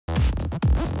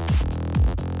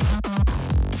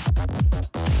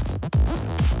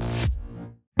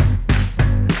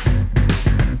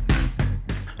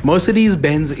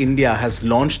Mercedes-Benz India has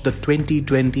launched the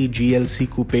 2020 GLC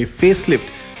Coupe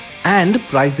facelift, and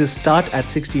prices start at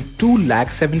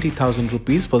 62,70,000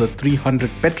 rupees for the 300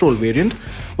 petrol variant,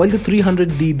 while the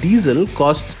 300D diesel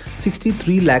costs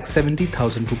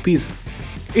 63,70,000 rupees.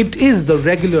 It is the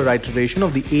regular iteration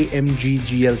of the AMG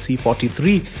GLC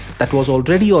 43 that was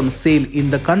already on sale in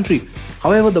the country.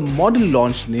 However, the model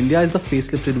launched in India is the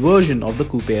facelifted version of the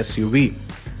coupe SUV.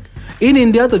 In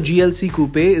India, the GLC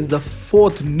Coupe is the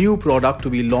fourth new product to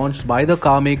be launched by the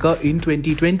car maker in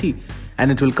 2020,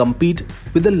 and it will compete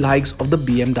with the likes of the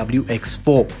BMW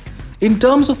X4. In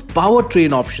terms of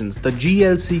powertrain options, the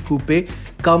GLC Coupe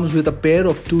comes with a pair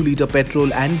of 2-litre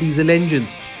petrol and diesel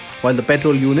engines. While the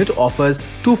petrol unit offers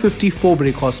 254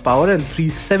 brake horsepower and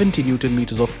 370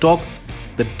 Nm of torque,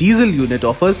 the diesel unit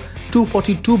offers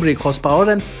 242 brake horsepower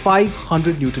and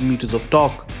 500 Nm of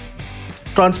torque.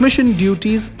 Transmission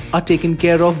duties are taken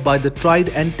care of by the tried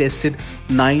and tested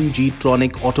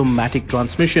 9G-tronic automatic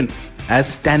transmission as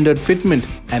standard fitment,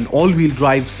 and all-wheel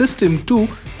drive system too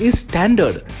is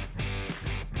standard.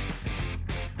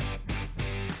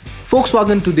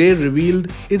 Volkswagen today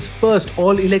revealed its first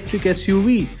all-electric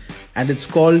SUV, and it's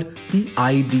called the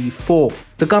ID.4.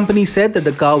 The company said that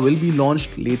the car will be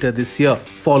launched later this year.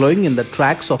 Following in the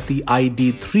tracks of the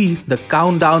ID.3, the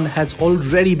countdown has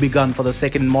already begun for the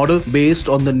second model based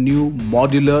on the new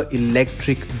modular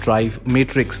electric drive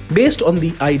matrix. Based on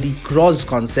the ID Cross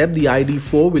concept, the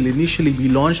ID.4 will initially be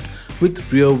launched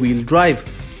with rear-wheel drive,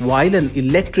 while an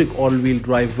electric all-wheel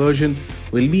drive version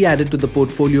will be added to the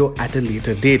portfolio at a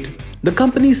later date. The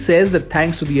company says that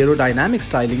thanks to the aerodynamic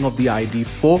styling of the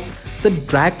ID.4, the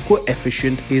drag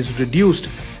coefficient is reduced,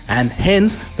 and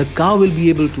hence the car will be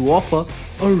able to offer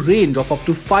a range of up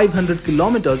to 500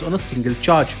 km on a single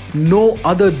charge. No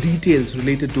other details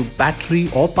related to battery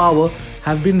or power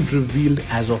have been revealed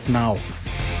as of now.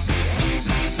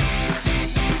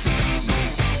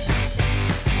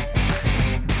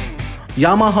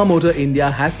 Yamaha Motor India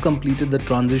has completed the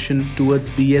transition towards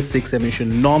BS6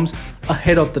 emission norms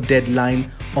ahead of the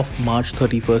deadline of March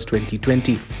 31,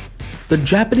 2020. The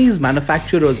Japanese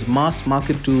manufacturer's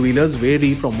mass-market two-wheelers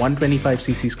vary from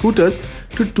 125cc scooters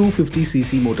to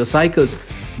 250cc motorcycles,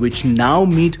 which now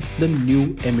meet the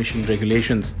new emission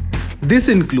regulations. This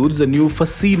includes the new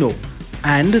Facino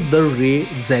and the Ray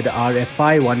ZR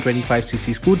FI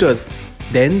 125cc scooters.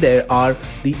 Then there are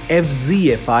the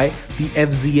FZ FI, the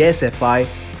FZS FI,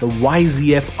 the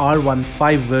YZF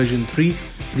R15 version 3,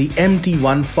 the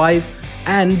MT15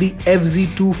 and the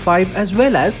FZ25 as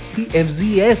well as the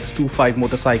FZS25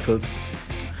 motorcycles.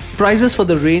 Prices for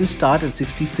the range start at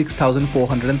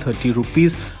 66,430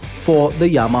 rupees for the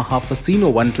Yamaha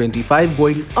Facino 125,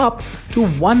 going up to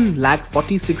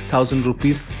 1,46,000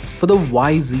 rupees for the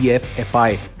YZF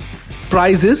FI.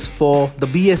 Prices for the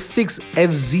BS6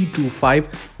 FZ25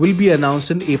 will be announced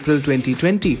in April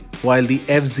 2020, while the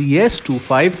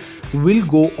FZS25 will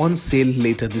go on sale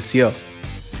later this year.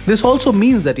 This also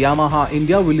means that Yamaha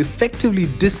India will effectively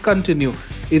discontinue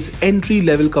its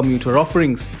entry-level commuter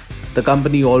offerings. The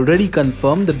company already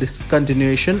confirmed the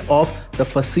discontinuation of the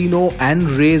Facino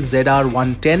and Ray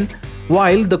ZR110,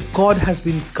 while the cord has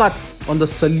been cut on the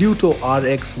Saluto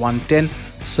RX110,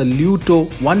 Saluto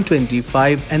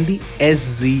 125 and the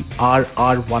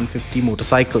SZRR150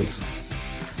 motorcycles.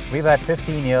 We've had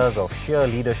 15 years of sheer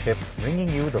leadership,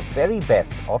 bringing you the very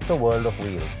best of the world of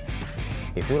wheels.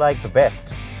 If you like the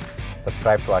best,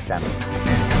 subscribe to our channel.